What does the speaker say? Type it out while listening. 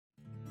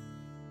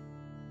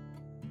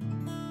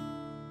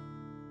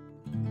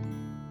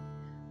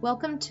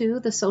Welcome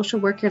to the Social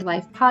Work Your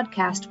Life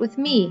podcast with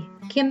me,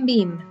 Kim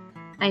Beam.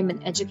 I am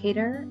an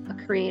educator,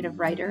 a creative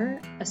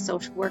writer, a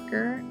social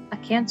worker, a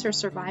cancer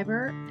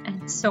survivor,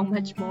 and so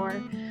much more.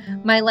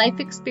 My life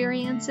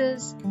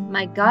experiences,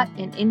 my gut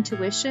and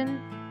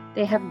intuition,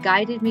 they have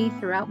guided me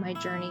throughout my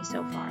journey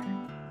so far.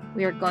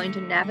 We are going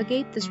to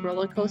navigate this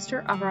roller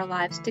coaster of our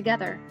lives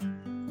together,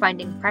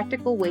 finding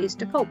practical ways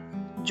to cope.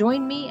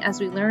 Join me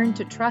as we learn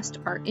to trust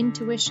our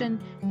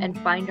intuition and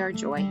find our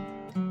joy.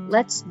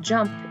 Let's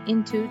jump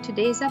into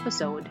today's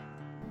episode.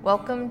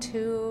 Welcome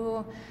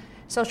to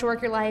Social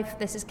Work Your Life.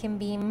 This is Kim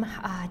Beam.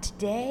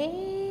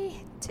 Today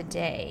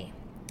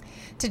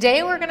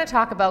we're going to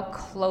talk about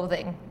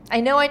clothing. I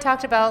know I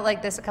talked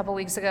about this a couple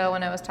weeks ago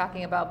when I was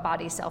talking about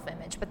body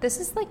self-image, but this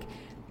is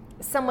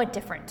somewhat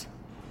different.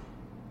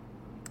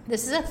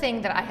 This is a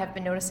thing that I have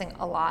been noticing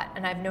a lot,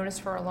 and I've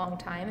noticed for a long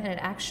time, and it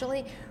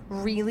actually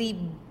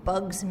really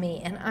bugs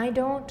me, and I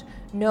don't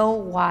know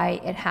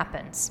why it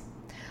happens.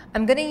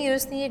 I'm going to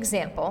use the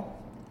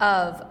example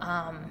of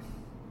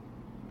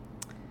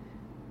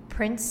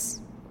Prince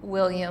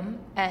William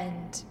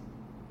and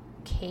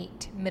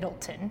Kate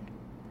Middleton.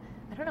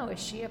 I don't know, is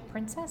she a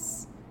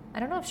princess? I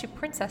don't know if she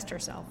princessed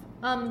herself.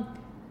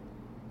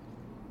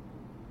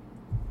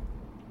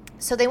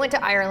 So they went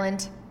to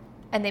Ireland,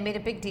 and they made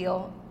a big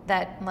deal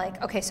that,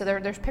 so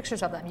there's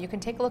pictures of them. You can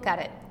take a look at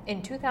it.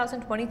 In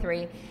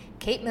 2023,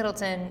 Kate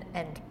Middleton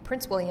and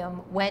Prince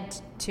William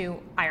went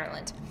to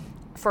Ireland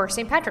for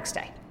St. Patrick's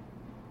Day.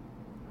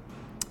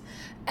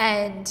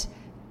 And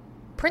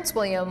Prince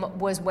William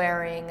was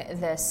wearing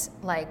this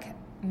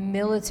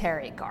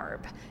military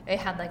garb. It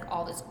had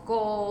all this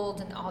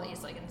gold and all these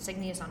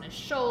insignias on his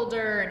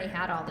shoulder, and he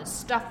had all this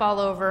stuff all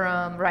over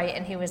him, right?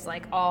 And he was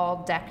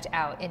all decked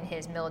out in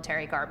his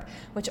military garb,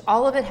 which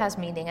all of it has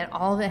meaning and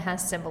all of it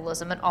has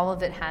symbolism and all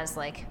of it has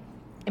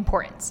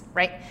importance,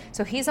 right?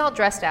 So he's all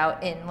dressed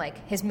out in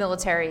his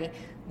military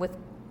with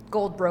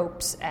gold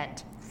ropes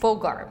and full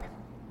garb.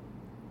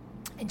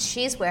 And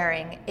she's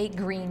wearing a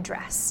green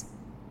dress.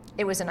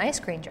 It was a nice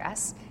green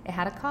dress. It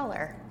had a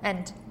collar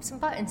and some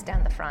buttons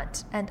down the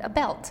front and a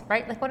belt,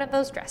 right? One of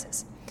those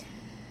dresses.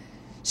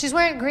 She's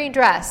wearing a green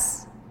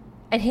dress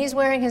and he's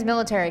wearing his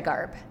military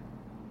garb.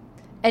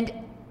 And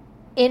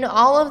in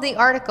all of the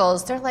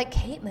articles, they're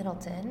Kate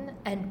Middleton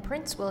and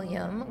Prince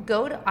William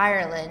go to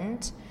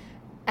Ireland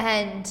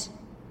and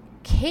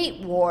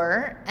Kate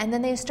wore, and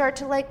then they start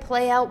to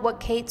play out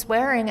what Kate's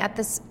wearing at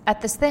this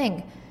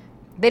thing.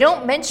 They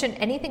don't mention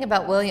anything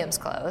about William's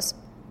clothes.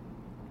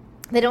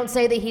 They don't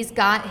say that he's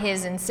got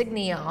his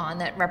insignia on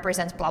that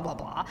represents blah, blah,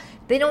 blah.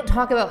 They don't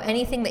talk about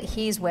anything that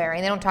he's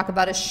wearing. They don't talk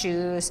about his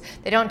shoes.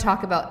 They don't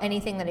talk about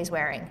anything that he's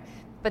wearing.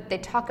 But they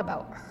talk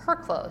about her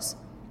clothes,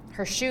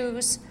 her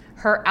shoes,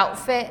 her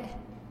outfit.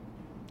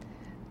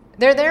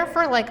 They're there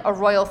for a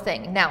royal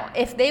thing. Now,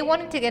 if they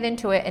wanted to get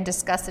into it and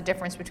discuss the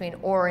difference between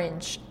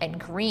orange and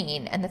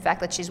green and the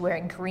fact that she's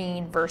wearing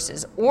green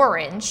versus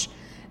orange,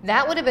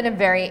 that would have been a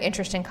very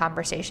interesting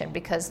conversation,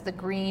 because the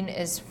green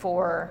is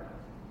for...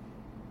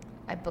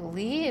 I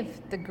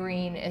believe the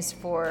green is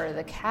for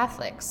the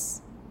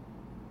Catholics,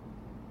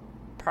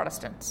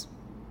 Protestants.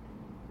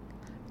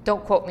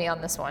 Don't quote me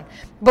on this one.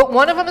 But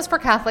one of them is for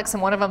Catholics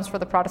and one of them is for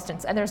the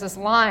Protestants. And there's this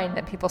line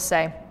that people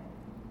say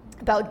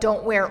about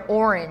don't wear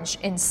orange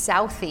in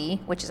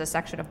Southie, which is a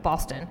section of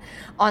Boston,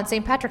 on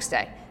St. Patrick's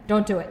Day.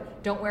 Don't do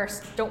it. Don't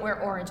wear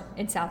orange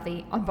in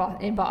Southie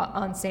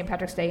on St.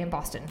 Patrick's Day in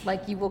Boston.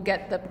 You will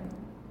get the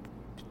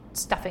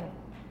stuffing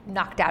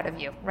knocked out of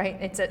you, right?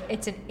 It's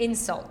an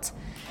insult.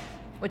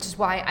 Which is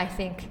why I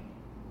think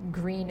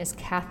green is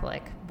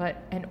Catholic,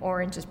 and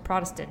orange is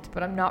Protestant,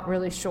 but I'm not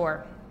really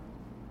sure.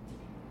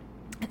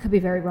 I could be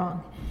very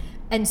wrong.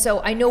 And so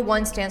I know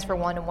one stands for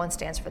one and one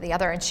stands for the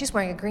other, and she's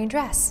wearing a green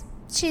dress.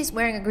 She's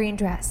wearing a green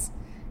dress.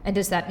 And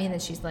does that mean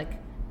that she's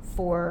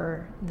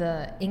for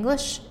the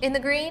English in the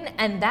green?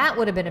 And that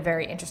would have been a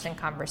very interesting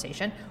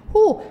conversation.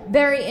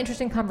 Very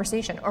interesting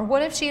conversation. Or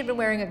what if she had been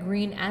wearing a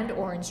green and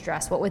orange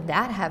dress? What would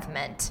that have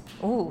meant?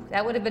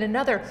 That would have been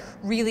another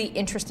really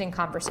interesting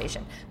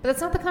conversation. But that's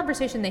not the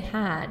conversation they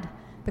had.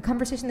 The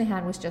conversation they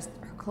had was just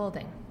her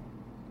clothing.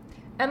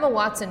 Emma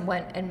Watson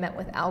went and met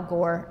with Al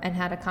Gore and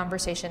had a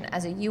conversation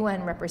as a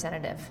UN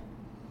representative.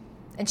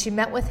 And she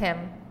met with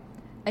him,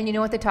 and you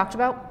know what they talked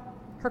about?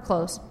 Her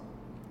clothes.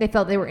 They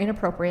felt they were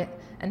inappropriate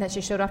and that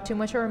she showed off too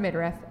much of her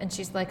midriff. And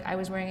she's I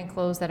was wearing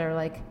clothes that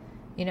are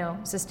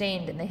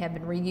sustained, and they have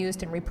been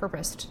reused and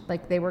repurposed.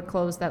 They were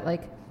clothes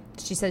that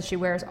she says she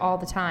wears all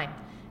the time.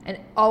 And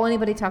all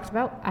anybody talked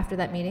about after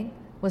that meeting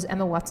was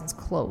Emma Watson's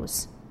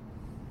clothes.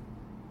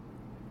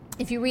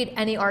 If you read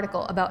any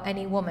article about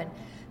any woman,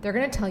 they're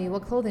going to tell you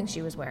what clothing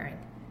she was wearing.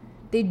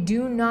 They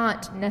do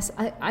not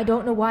I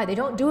don't know why. They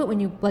don't do it when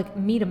you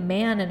meet a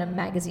man in a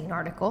magazine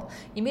article.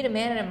 You meet a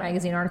man in a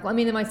magazine article.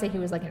 They might say he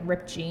was in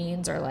ripped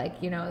jeans or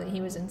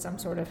he was in some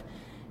sort of,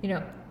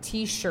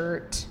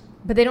 t-shirt,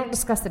 but they don't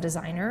discuss the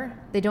designer.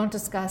 They don't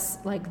discuss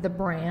the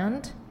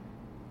brand.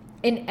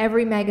 In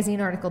every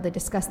magazine article, they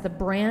discuss the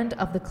brand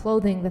of the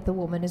clothing that the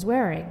woman is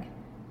wearing.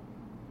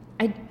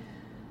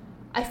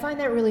 I find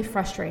that really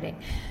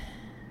frustrating.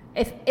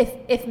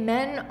 If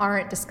men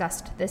aren't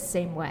discussed this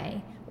same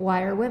way,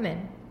 why are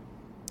women?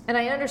 And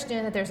I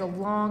understand that there's a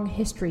long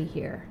history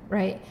here,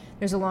 right?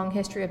 There's a long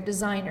history of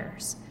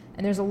designers,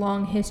 and there's a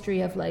long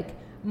history of like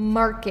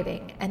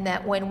marketing, and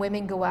that when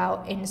women go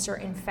out in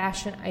certain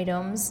fashion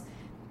items,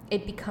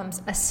 it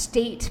becomes a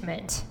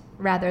statement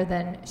rather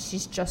than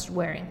she's just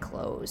wearing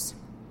clothes.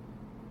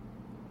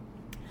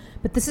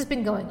 But this has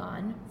been going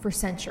on for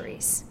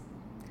centuries.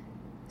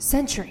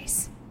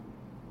 Centuries.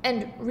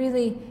 And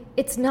really,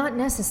 it's not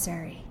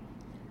necessary.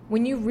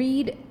 When you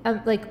read,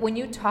 when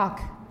you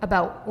talk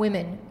about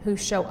women who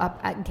show up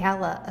at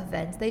gala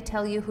events, they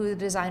tell you who the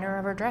designer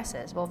of her dress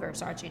is. Well,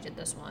 Versace did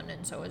this one,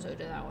 and so-and-so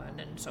did that one,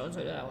 and so-and-so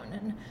did that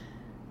one.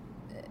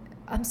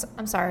 And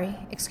I'm sorry,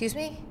 excuse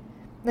me?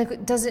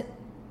 Like, does it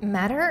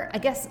matter? I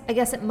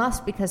guess it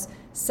must, because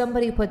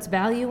somebody puts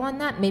value on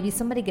that. Maybe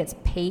somebody gets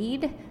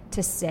paid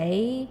to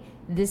say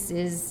this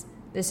is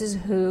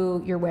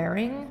who you're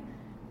wearing.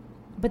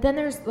 But then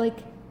there's like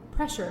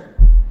pressure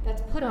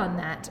that's put on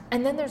that,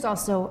 and then there's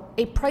also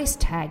a price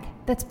tag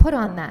that's put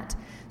on that.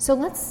 So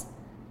let's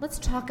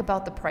talk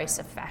about the price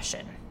of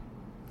fashion.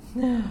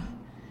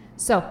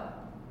 So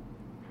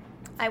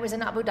I was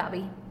in Abu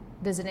Dhabi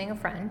visiting a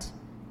friend,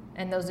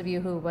 and those of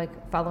you who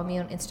like follow me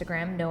on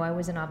Instagram know I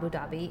was in Abu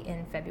Dhabi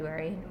in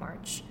February and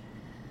March.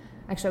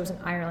 Actually, I was in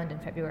Ireland in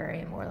February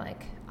and more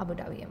like Abu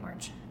Dhabi in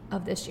March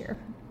of this year.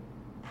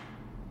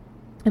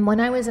 And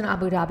when I was in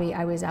Abu Dhabi,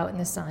 I was out in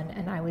the sun,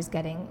 and I was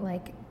getting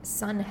like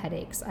sun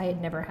headaches. I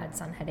had never had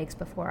sun headaches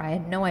before. I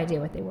had no idea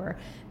what they were.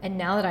 And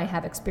now that I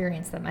have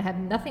experienced them, I have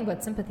nothing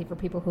but sympathy for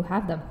people who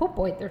have them. Oh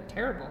boy, they're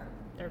terrible.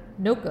 They're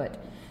no good.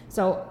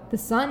 So the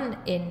sun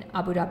in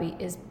Abu Dhabi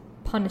is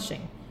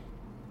punishing.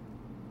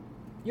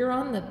 You're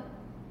on the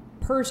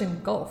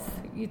Persian Gulf.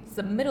 It's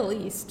the Middle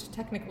East,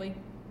 technically.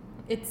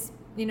 It's,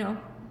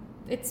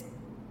 it's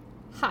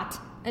hot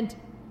and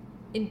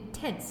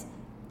intense.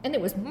 And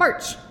it was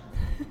March.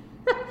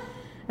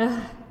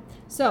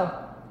 So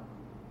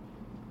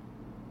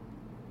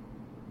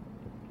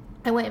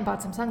I went and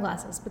bought some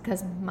sunglasses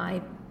because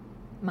my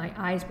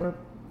eyes were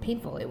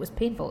painful. It was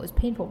painful. It was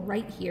painful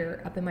right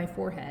here up in my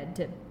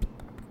forehead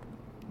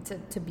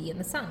to be in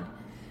the sun.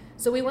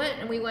 So we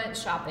went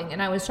shopping, and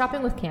I was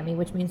shopping with Cami,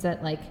 which means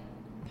that I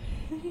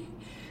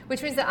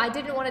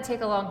didn't want to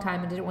take a long time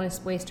and didn't want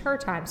to waste her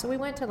time. So we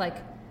went to like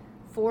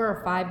 4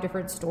 or 5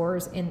 different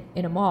stores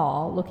in a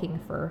mall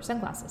looking for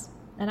sunglasses.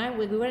 And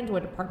we went into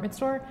a department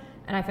store,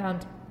 and I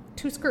found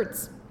 2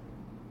 skirts.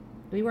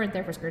 We weren't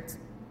there for skirts.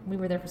 We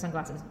were there for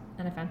sunglasses,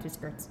 and I found 2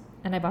 skirts,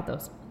 and I bought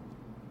those,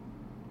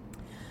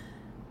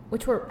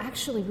 which were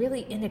actually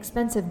really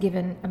inexpensive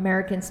given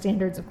American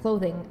standards of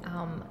clothing.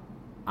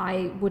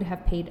 I would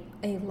have paid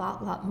a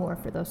lot more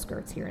for those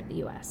skirts here in the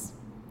U.S.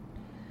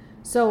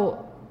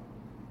 So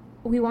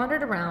we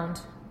wandered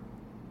around,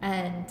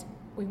 and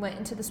we went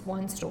into this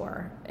one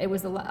store. It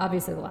was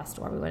obviously the last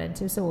store we went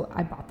into, so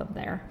I bought them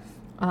there.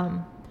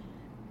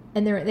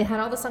 And they had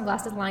all the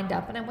sunglasses lined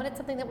up, and I wanted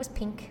something that was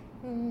pink.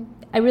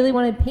 I really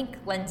wanted pink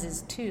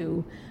lenses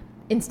too.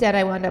 Instead,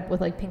 I wound up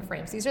with like pink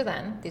frames. These are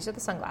the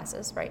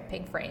sunglasses, right?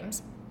 Pink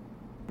frames.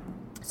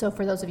 So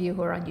for those of you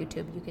who are on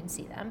YouTube, you can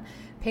see them.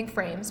 Pink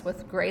frames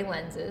with gray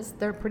lenses.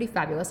 They're pretty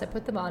fabulous. I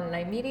put them on, and I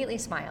immediately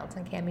smiled.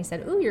 And Cami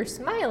said, "Ooh, you're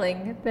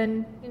smiling.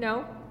 Then,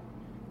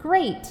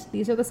 great.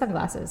 These are the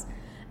sunglasses."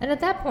 And at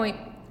that point,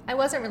 I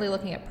wasn't really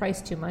looking at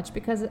price too much,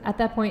 because at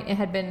that point it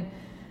had been,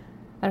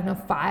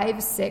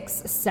 5, 6,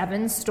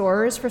 7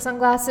 stores for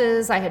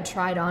sunglasses. I had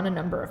tried on a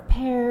number of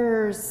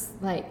pairs,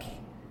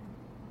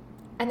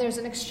 and there's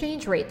an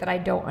exchange rate that I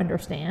don't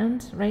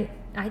understand, right?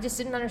 I just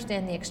didn't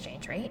understand the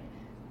exchange rate.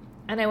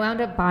 And I wound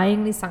up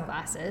buying these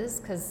sunglasses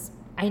because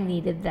I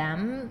needed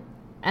them.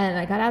 And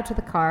I got out to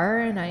the car,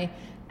 and I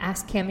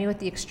asked Cami what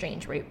the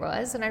exchange rate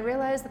was, and I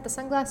realized that the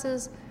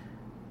sunglasses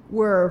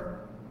were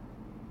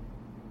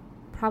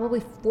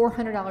probably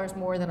 $400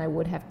 more than I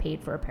would have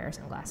paid for a pair of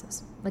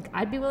sunglasses.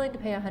 I'd be willing to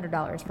pay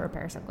 $100 for a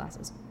pair of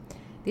sunglasses.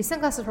 These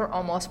sunglasses were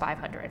almost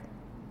 $500.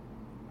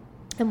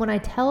 And when I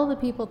tell the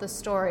people the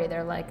story,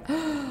 they're like,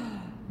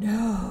 "Oh,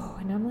 no."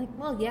 And I'm like,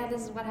 "Well, yeah,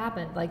 this is what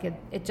happened.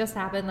 It just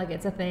happened.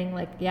 It's a thing.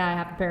 Yeah, I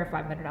have a pair of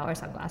 $500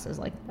 sunglasses.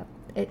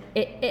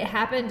 It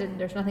happened, and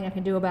there's nothing I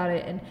can do about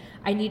it. And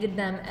I needed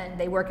them, and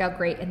they work out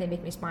great, and they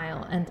make me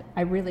smile, and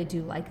I really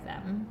do like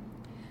them."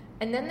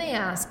 And then they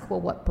ask,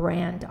 "Well, what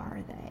brand are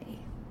they?"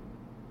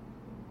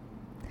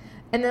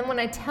 And then when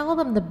I tell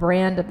them the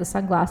brand of the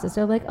sunglasses,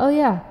 they're like, "Oh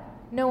yeah,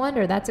 no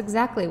wonder. That's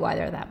exactly why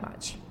they're that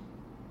much."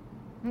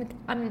 I'm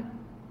like,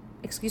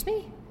 excuse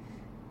me?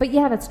 But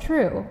yeah, that's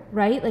true,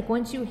 right?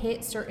 Once you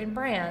hit certain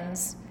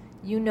brands,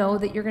 you know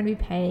that you're going to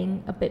be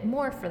paying a bit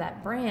more for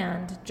that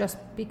brand just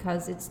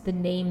because it's the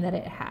name that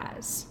it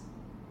has.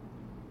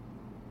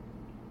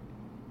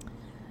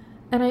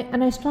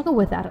 And I struggle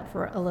with that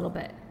for a little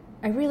bit.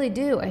 I really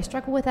do. I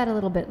struggle with that a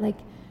little bit.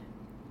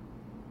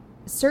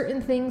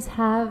 Certain things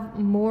have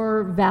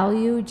more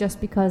value just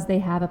because they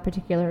have a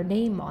particular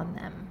name on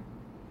them.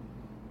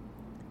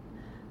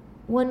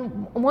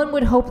 one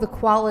would hope the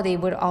quality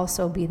would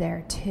also be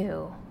there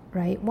too,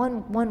 right?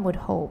 One would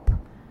hope.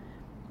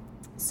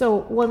 So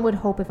one would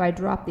hope if I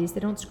drop these, they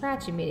don't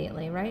scratch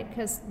immediately, right?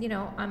 Because,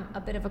 I'm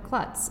a bit of a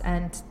klutz,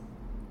 and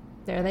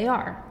there they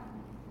are.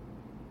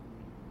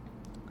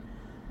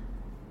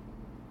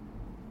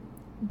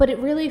 But it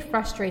really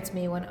frustrates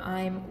me when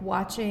I'm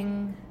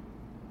watching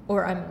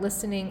or I'm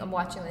listening, I'm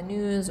watching the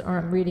news, or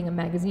I'm reading a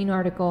magazine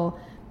article,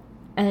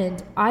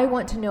 and I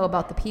want to know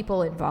about the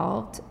people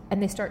involved,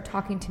 and they start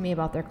talking to me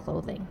about their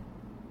clothing.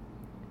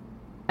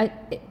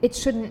 It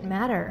shouldn't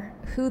matter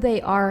who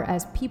they are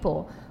as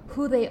people,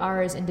 who they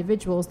are as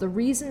individuals, the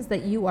reasons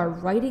that you are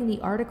writing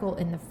the article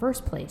in the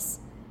first place.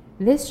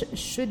 This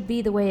should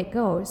be the way it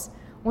goes.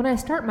 When I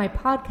start my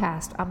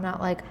podcast, I'm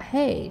not like,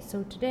 hey,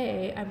 so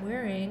today I'm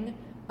wearing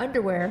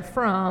underwear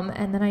from,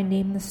 and then I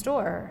name the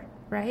store,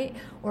 right?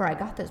 Or I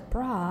got this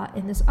bra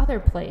in this other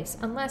place,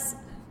 unless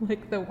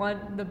like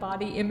the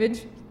body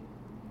image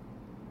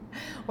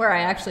where I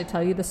actually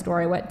tell you the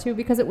store I went to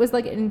because it was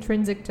like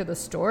intrinsic to the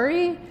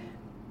story.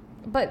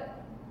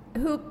 But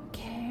who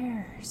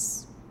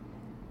cares?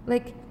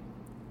 Like,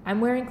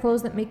 I'm wearing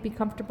clothes that make me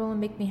comfortable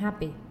and make me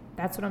happy.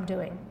 That's what I'm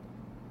doing.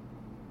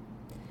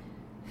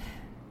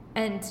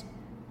 And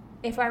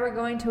if I were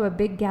going to a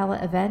big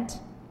gala event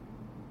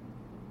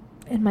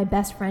and my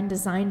best friend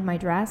designed my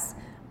dress,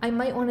 I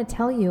might want to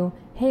tell you,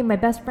 hey, my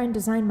best friend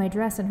designed my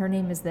dress and her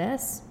name is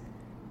this.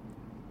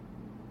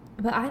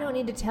 But I don't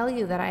need to tell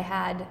you that I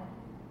had,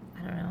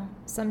 I don't know,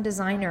 some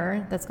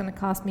designer that's going to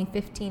cost me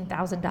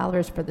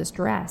 $15,000 for this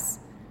dress.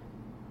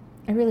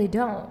 I really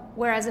don't.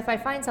 Whereas if I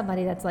find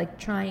somebody that's like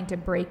trying to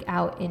break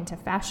out into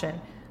fashion,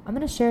 I'm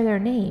going to share their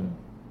name.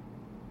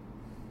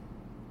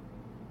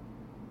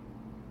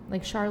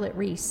 Like Charlotte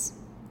Reese,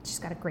 she's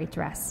got a great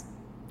dress.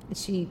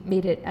 She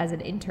made it as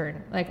an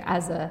intern, like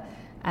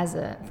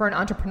for an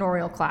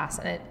entrepreneurial class,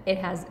 and it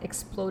has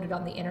exploded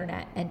on the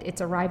internet, and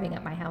it's arriving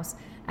at my house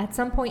at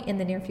some point in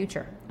the near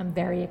future. I'm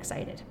very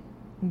excited.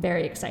 I'm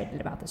very excited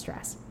about this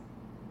dress.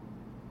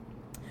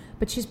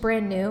 But she's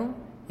brand new,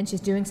 and she's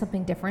doing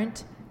something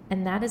different,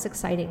 and that is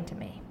exciting to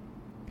me.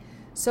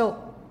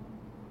 So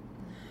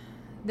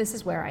this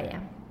is where I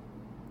am.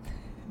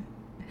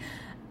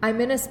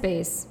 I'm in a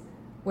space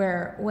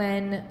where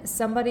when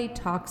somebody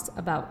talks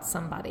about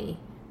somebody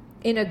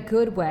in a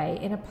good way,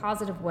 in a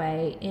positive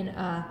way, in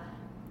a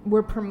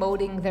we're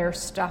promoting their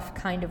stuff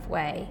kind of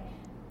way,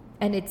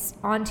 and it's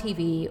on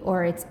TV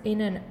or it's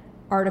in an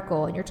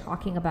article and you're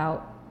talking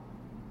about,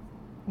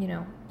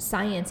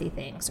 science-y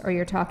things, or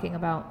you're talking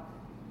about,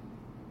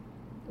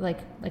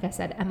 like I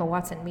said, Emma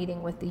Watson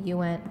meeting with the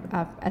UN,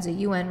 as a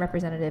UN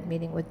representative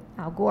meeting with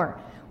Al Gore.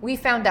 We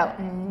found out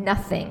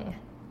nothing,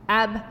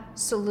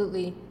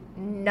 absolutely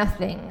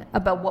nothing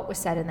about what was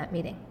said in that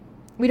meeting.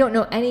 We don't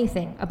know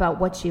anything about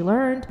what she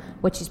learned,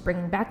 what she's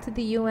bringing back to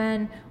the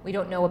UN. We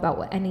don't know about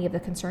what any of the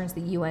concerns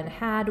the UN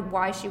had,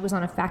 why she was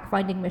on a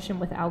fact-finding mission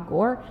with Al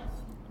Gore.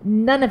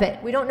 None of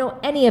it. We don't know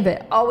any of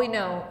it. All we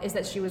know is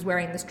that she was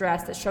wearing this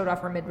dress that showed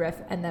off her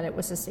midriff and that it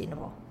was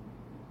sustainable.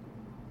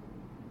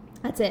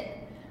 That's it.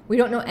 We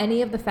don't know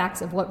any of the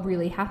facts of what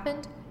really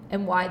happened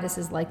and why this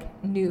is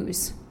like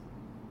news.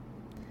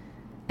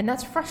 And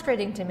that's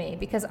frustrating to me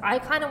because I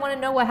kind of want to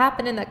know what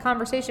happened in that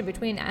conversation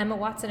between Emma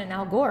Watson and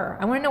Al Gore.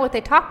 I want to know what they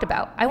talked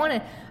about. I want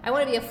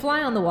to be a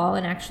fly on the wall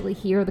and actually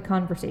hear the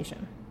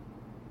conversation.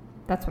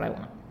 That's what I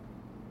want.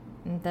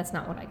 And that's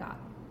not what I got.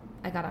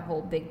 I got a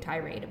whole big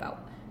tirade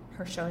about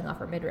her showing off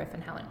her midriff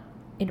and how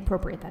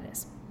inappropriate that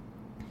is.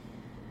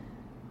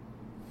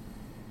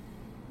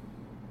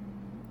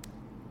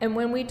 And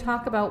when we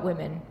talk about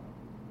women,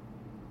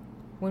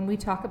 when we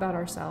talk about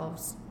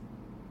ourselves,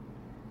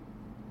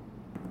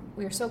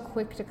 we are so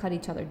quick to cut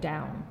each other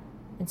down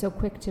and so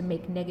quick to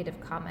make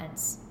negative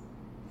comments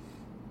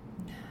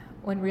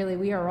when really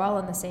we are all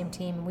on the same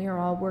team and we are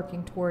all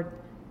working toward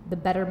the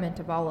betterment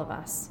of all of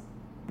us.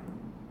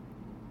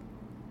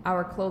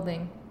 Our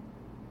clothing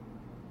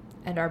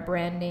and our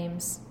brand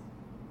names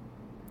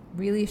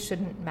really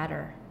shouldn't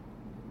matter.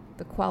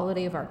 The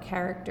quality of our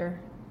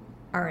character,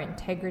 our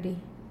integrity,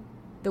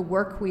 the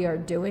work we are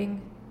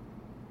doing,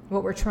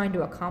 what we're trying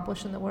to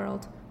accomplish in the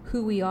world,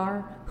 who we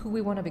are, who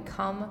we want to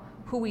become,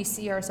 who we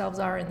see ourselves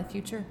are in the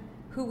future,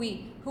 who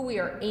we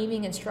are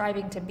aiming and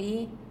striving to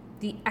be,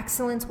 the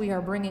excellence we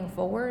are bringing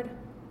forward,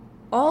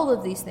 all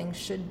of these things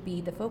should be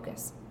the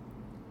focus.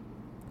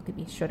 I could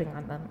be shooting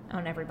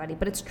on everybody,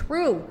 but it's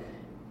true.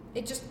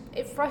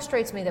 It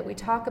frustrates me that we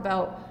talk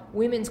about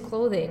women's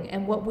clothing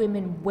and what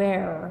women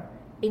wear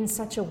in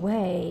such a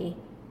way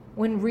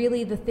when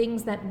really the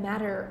things that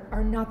matter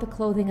are not the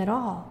clothing at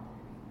all.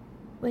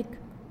 Like,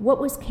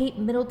 what was Kate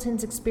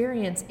Middleton's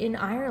experience in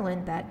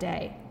Ireland that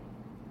day?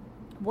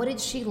 What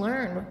did she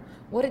learn?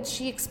 What did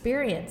she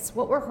experience?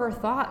 What were her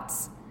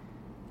thoughts?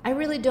 I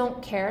really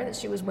don't care that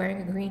she was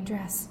wearing a green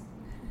dress.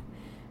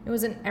 It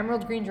was an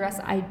emerald green dress.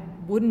 I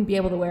wouldn't be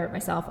able to wear it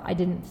myself.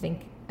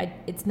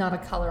 It's not a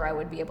color I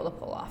would be able to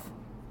pull off.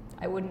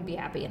 I wouldn't be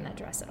happy in that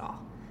dress at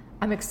all.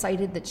 I'm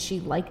excited that she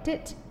liked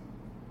it.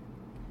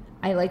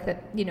 I like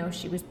that,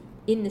 she was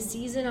in the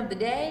season of the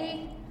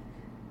day.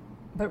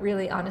 But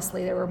really,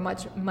 honestly, there were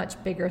much,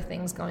 much bigger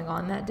things going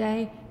on that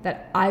day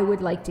that I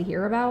would like to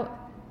hear about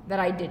that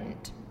I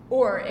didn't.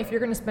 Or if you're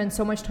going to spend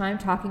so much time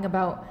talking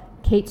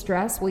about Kate's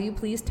dress, will you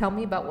please tell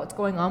me about what's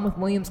going on with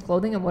William's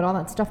clothing and what all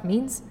that stuff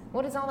means?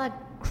 What is all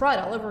that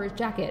crud all over his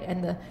jacket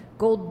and the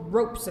gold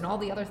ropes and all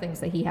the other things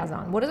that he has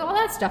on? What does all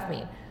that stuff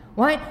mean?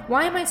 Why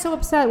am I so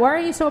upset? Why are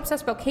you so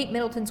obsessed about Kate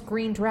Middleton's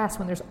green dress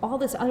when there's all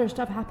this other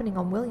stuff happening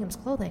on William's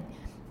clothing?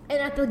 And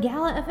at the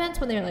gala events,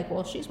 when they're like,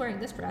 well, she's wearing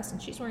this dress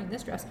and she's wearing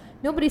this dress,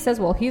 nobody says,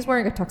 well, he's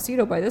wearing a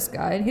tuxedo by this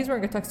guy and he's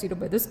wearing a tuxedo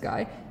by this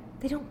guy.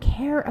 They don't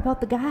care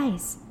about the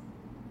guys.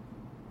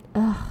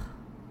 Ugh.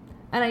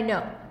 And I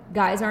know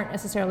guys aren't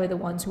necessarily the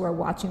ones who are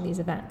watching these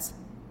events,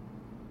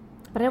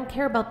 but I don't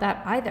care about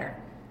that either.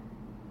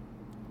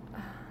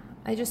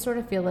 I just sort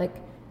of feel like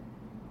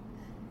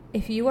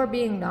if you are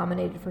being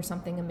nominated for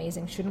something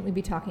amazing, shouldn't we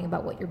be talking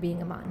about what you're being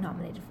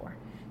nominated for?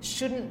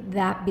 Shouldn't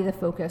that be the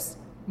focus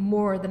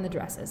more than the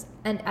dresses?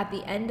 And at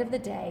the end of the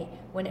day,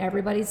 when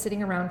everybody's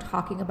sitting around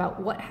talking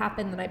about what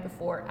happened the night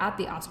before at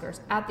the Oscars,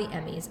 at the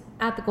Emmys,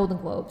 at the Golden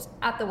Globes,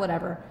 at the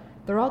whatever,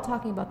 they're all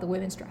talking about the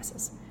women's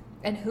dresses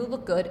and who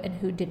looked good and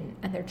who didn't,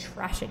 and they're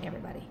trashing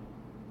everybody.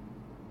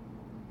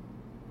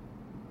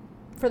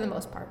 For the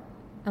most part,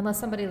 unless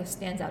somebody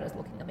stands out as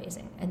looking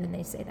amazing, and then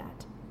they say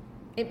that.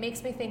 It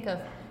makes me think of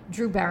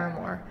Drew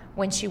Barrymore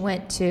when she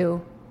went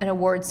to an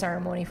award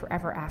ceremony for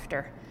Ever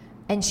After,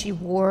 and she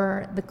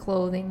wore the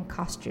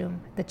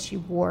costume that she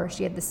wore.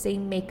 She had the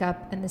same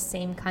makeup and the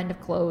same kind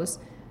of clothes,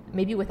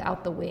 maybe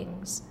without the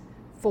wings,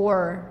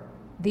 for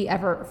the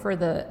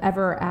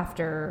Ever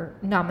After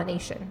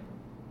nomination.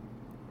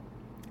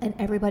 And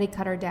everybody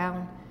cut her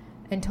down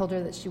and told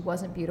her that she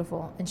wasn't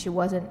beautiful and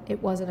it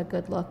wasn't a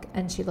good look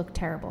and she looked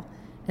terrible.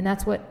 And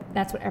that's what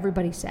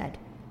everybody said.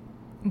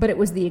 But it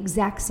was the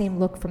exact same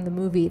look from the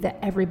movie that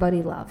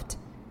everybody loved.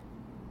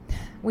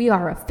 We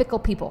are a fickle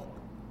people.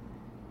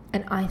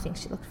 And I think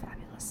she looked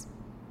fabulous.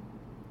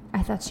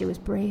 I thought she was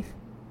brave,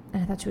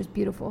 and I thought she was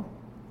beautiful,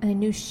 and I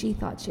knew she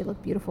thought she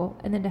looked beautiful.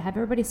 And then to have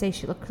everybody say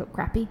she looked so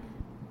crappy,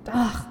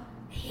 ugh,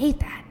 I hate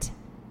that.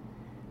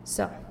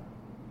 So,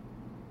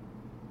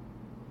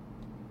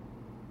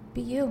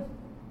 be you.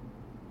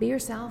 Be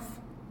yourself.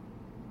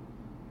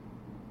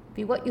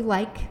 Be what you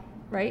like,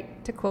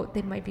 right? To quote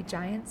They Might Be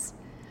Giants.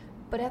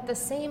 But at the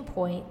same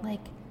point,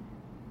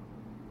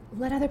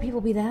 let other people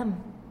be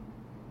them.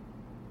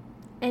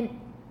 And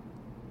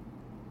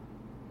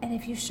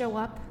if you show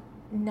up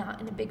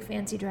not in a big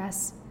fancy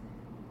dress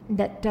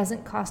that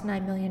doesn't cost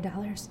 $9 million,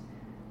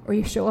 or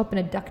you show up in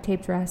a duct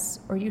tape dress,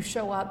 or you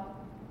show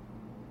up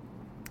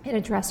in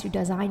a dress you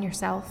design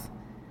yourself,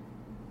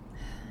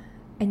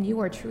 and you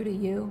are true to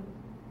you,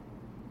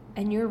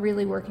 and you're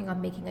really working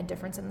on making a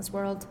difference in this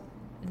world,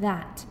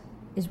 that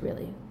is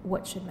really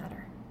what should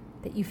matter.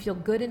 That you feel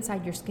good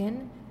inside your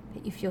skin,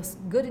 that you feel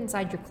good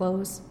inside your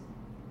clothes,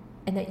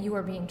 and that you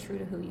are being true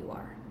to who you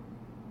are.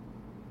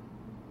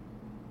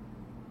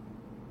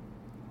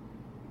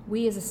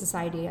 We as a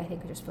society, I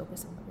think, just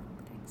focus on the wrong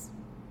things.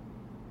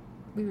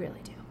 We really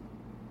do.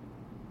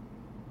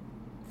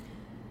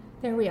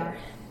 There we are.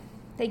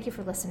 Thank you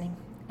for listening,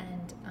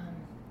 and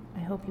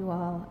I hope you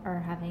all are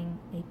having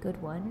a good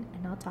one,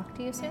 and I'll talk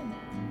to you soon.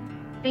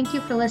 Thank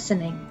you for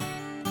listening.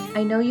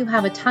 I know you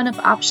have a ton of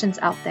options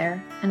out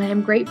there, and I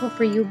am grateful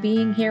for you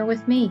being here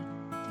with me.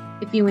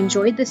 If you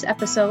enjoyed this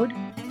episode,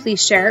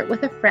 please share it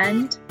with a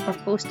friend or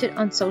post it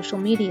on social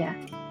media.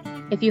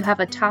 If you have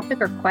a topic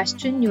or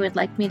question you would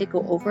like me to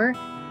go over,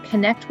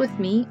 connect with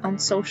me on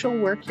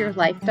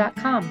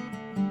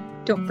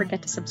socialworkyourlife.com. Don't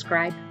forget to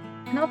subscribe,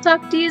 and I'll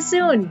talk to you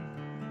soon.